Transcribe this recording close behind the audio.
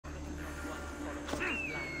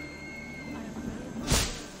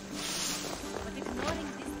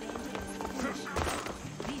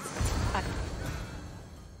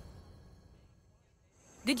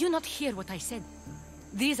Did you not hear what I said?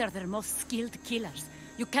 These are their most skilled killers.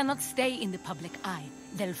 You cannot stay in the public eye.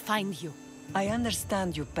 They'll find you. I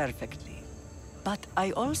understand you perfectly. But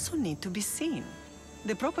I also need to be seen.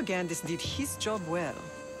 The propagandist did his job well.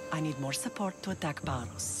 I need more support to attack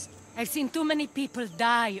Paros. I've seen too many people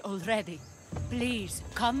die already. Please,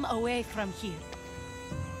 come away from here.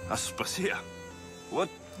 Aspasia, what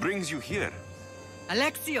brings you here?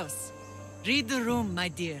 Alexios! Read the room, my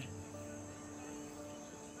dear.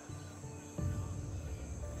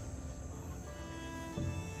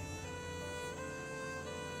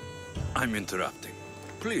 I'm interrupting.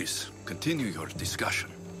 Please, continue your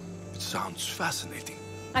discussion. It sounds fascinating.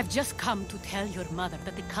 I've just come to tell your mother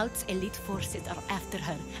that the cult's elite forces are after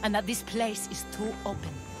her, and that this place is too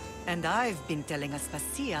open. And I've been telling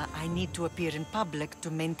Aspasia I need to appear in public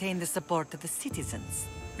to maintain the support of the citizens.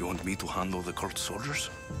 You want me to handle the cult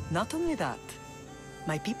soldiers? Not only that.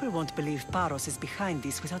 My people won't believe Paros is behind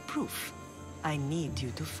this without proof. I need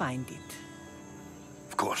you to find it.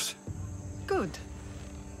 Of course. Good.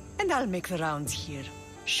 And I'll make the rounds here.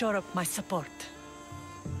 Shore up my support.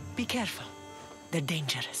 Be careful. They're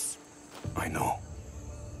dangerous. I know.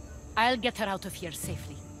 I'll get her out of here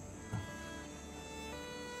safely.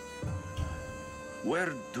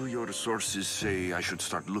 Where do your sources say I should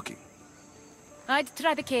start looking? I'd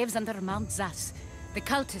try the caves under Mount Zas. The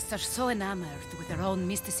cultists are so enamored with their own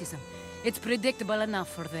mysticism. It's predictable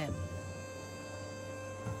enough for them.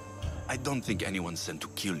 I don't think anyone sent to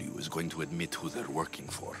kill you is going to admit who they're working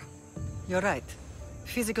for. You're right.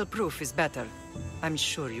 Physical proof is better. I'm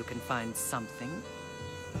sure you can find something.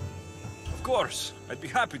 Of course. I'd be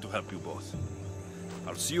happy to help you both.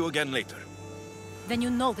 I'll see you again later. Then you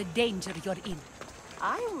know the danger you're in.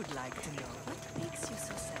 I would like to know what makes you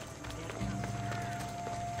so certain.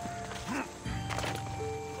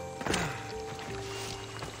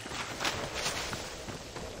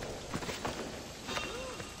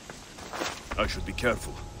 I should be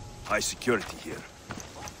careful. High security here.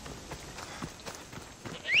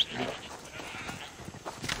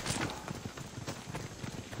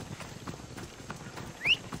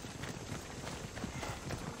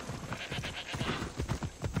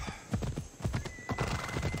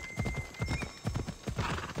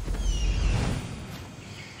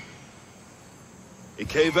 A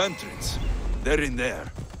cave entrance. They're in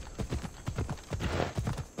there.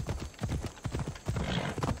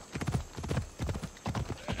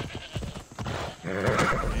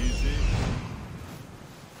 Easy.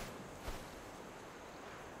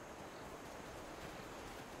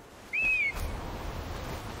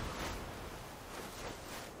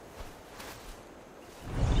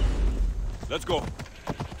 Let's go.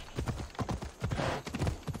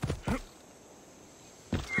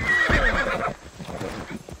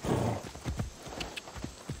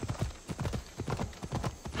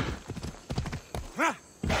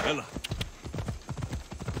 Ella.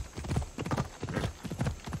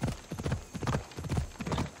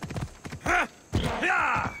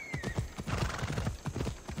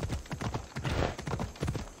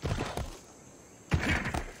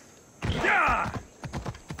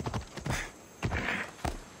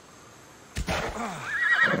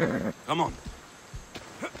 Come on.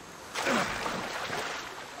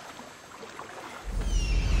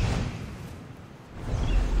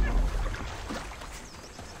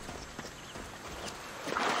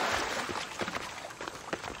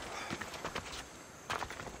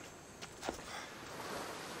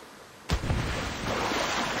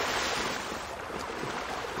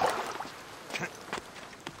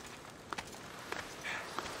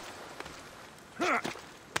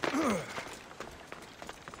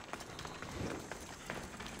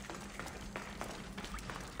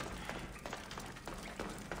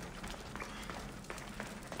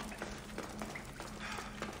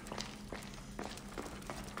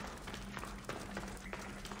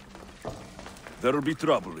 There'll be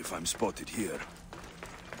trouble if I'm spotted here.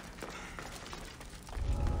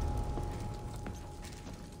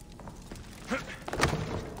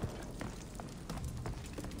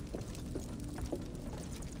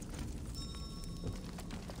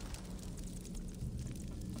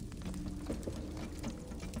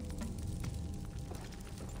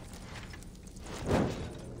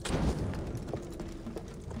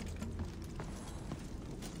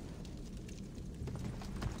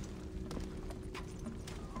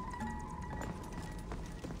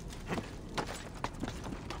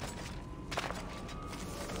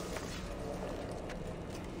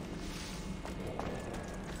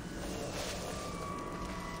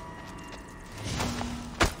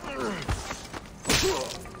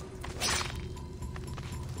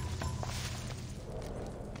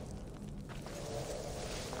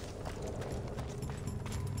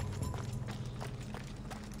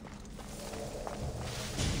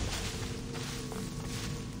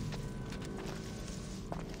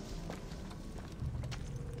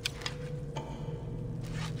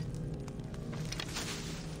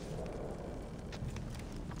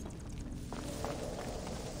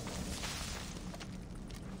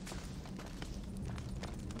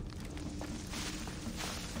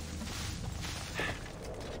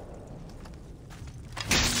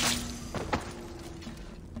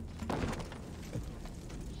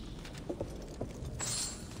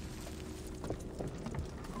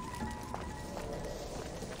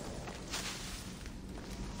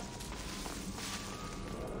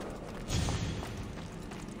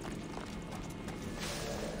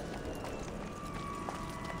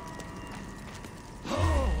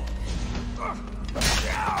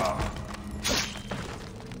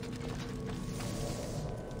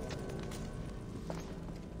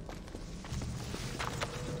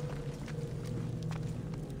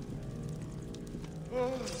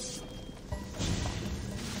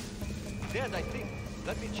 Dead, I think.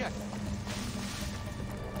 Let me check.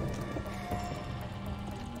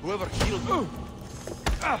 Whoever killed him.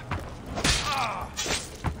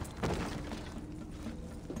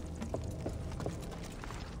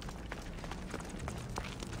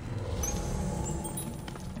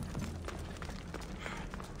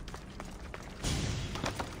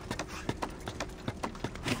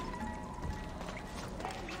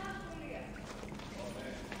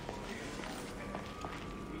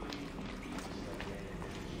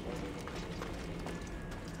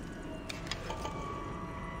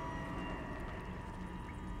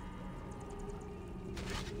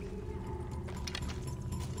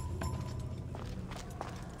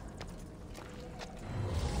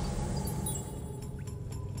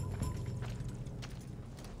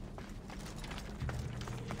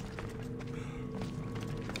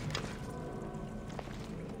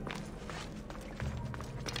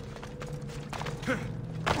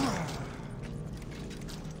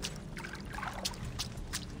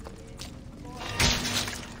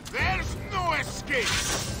 There's no escape!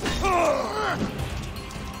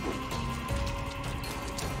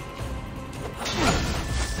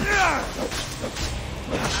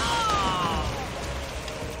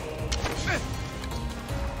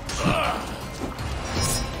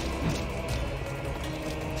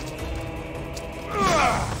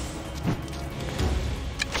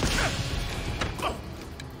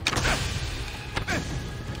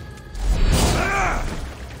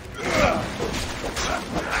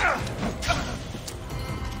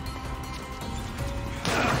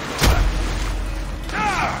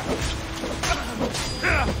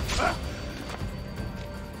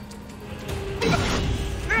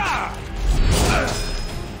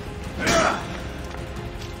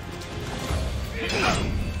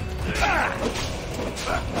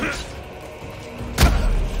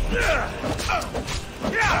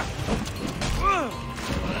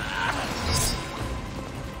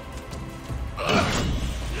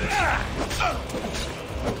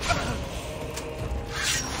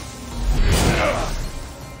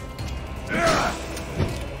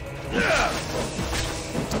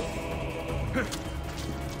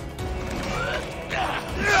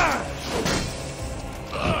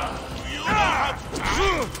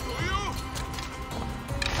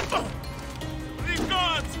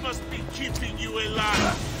 Keeping you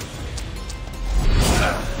alive.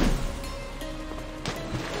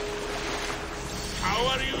 How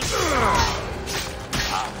are you?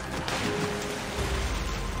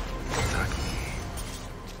 Attack me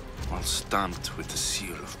while stamped with the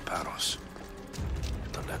seal of Paros.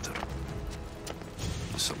 The letter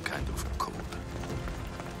is some kind of code.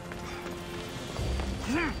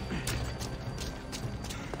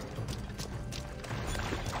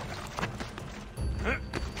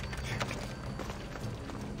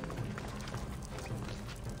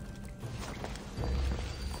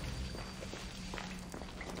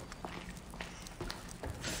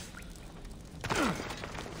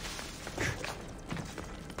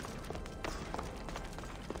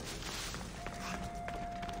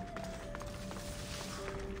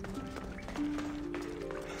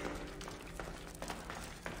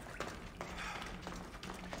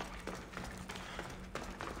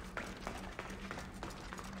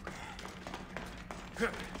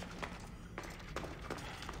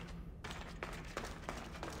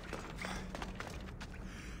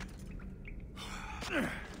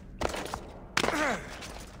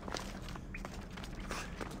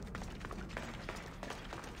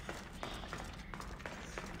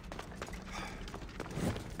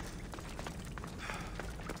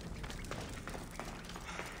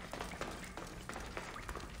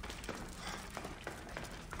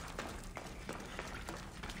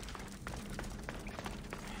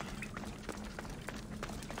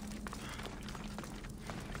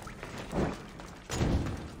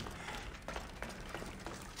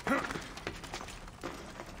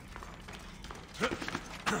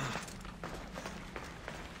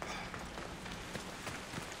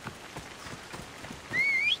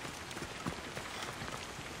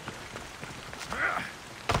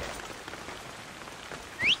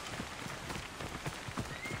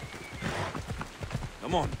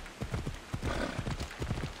 Come on.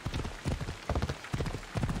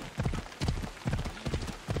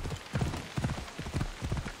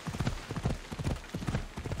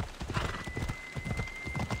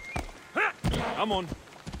 Come on.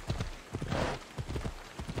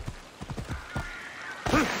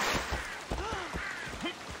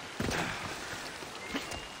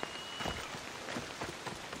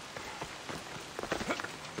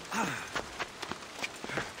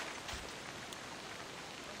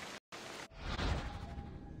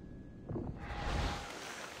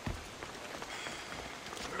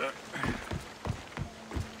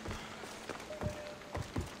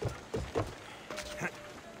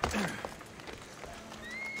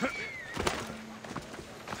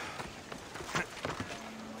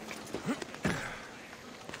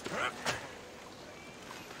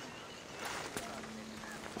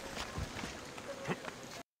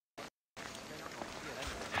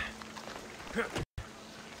 The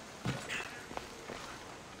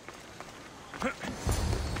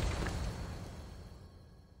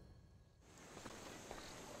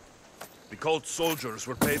cult soldiers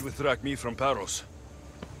were paid with drachmi from Paros.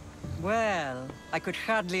 Well, I could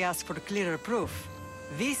hardly ask for clearer proof.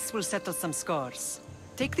 This will settle some scores.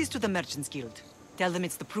 Take this to the Merchants Guild. Tell them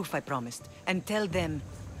it's the proof I promised. And tell them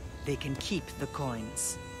they can keep the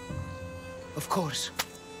coins. Of course.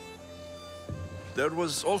 There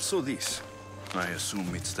was also this. I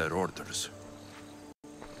assume it's their orders.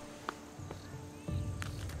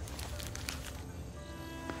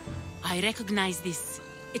 I recognize this.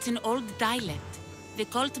 It's an old dialect. The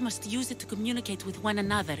cult must use it to communicate with one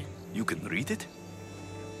another. You can read it?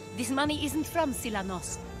 This money isn't from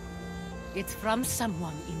Silanos. It's from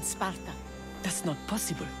someone in Sparta. That's not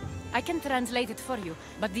possible. I can translate it for you,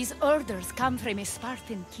 but these orders come from a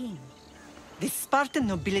Spartan king. The Spartan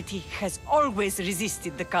nobility has always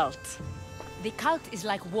resisted the cult. The cult is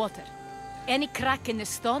like water. Any crack in the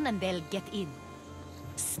stone and they'll get in.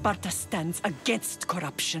 Sparta stands against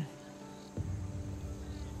corruption.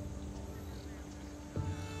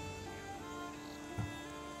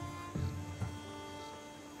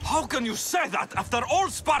 How can you say that after all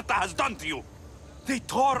Sparta has done to you? They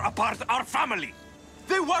tore apart our family.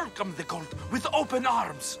 They welcomed the cult with open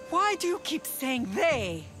arms. Why do you keep saying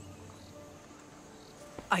they?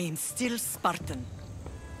 I am still Spartan.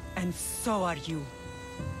 And so are you.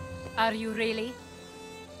 Are you really?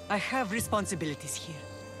 I have responsibilities here.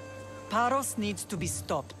 Paros needs to be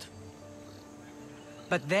stopped.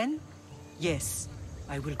 But then, yes,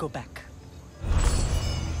 I will go back.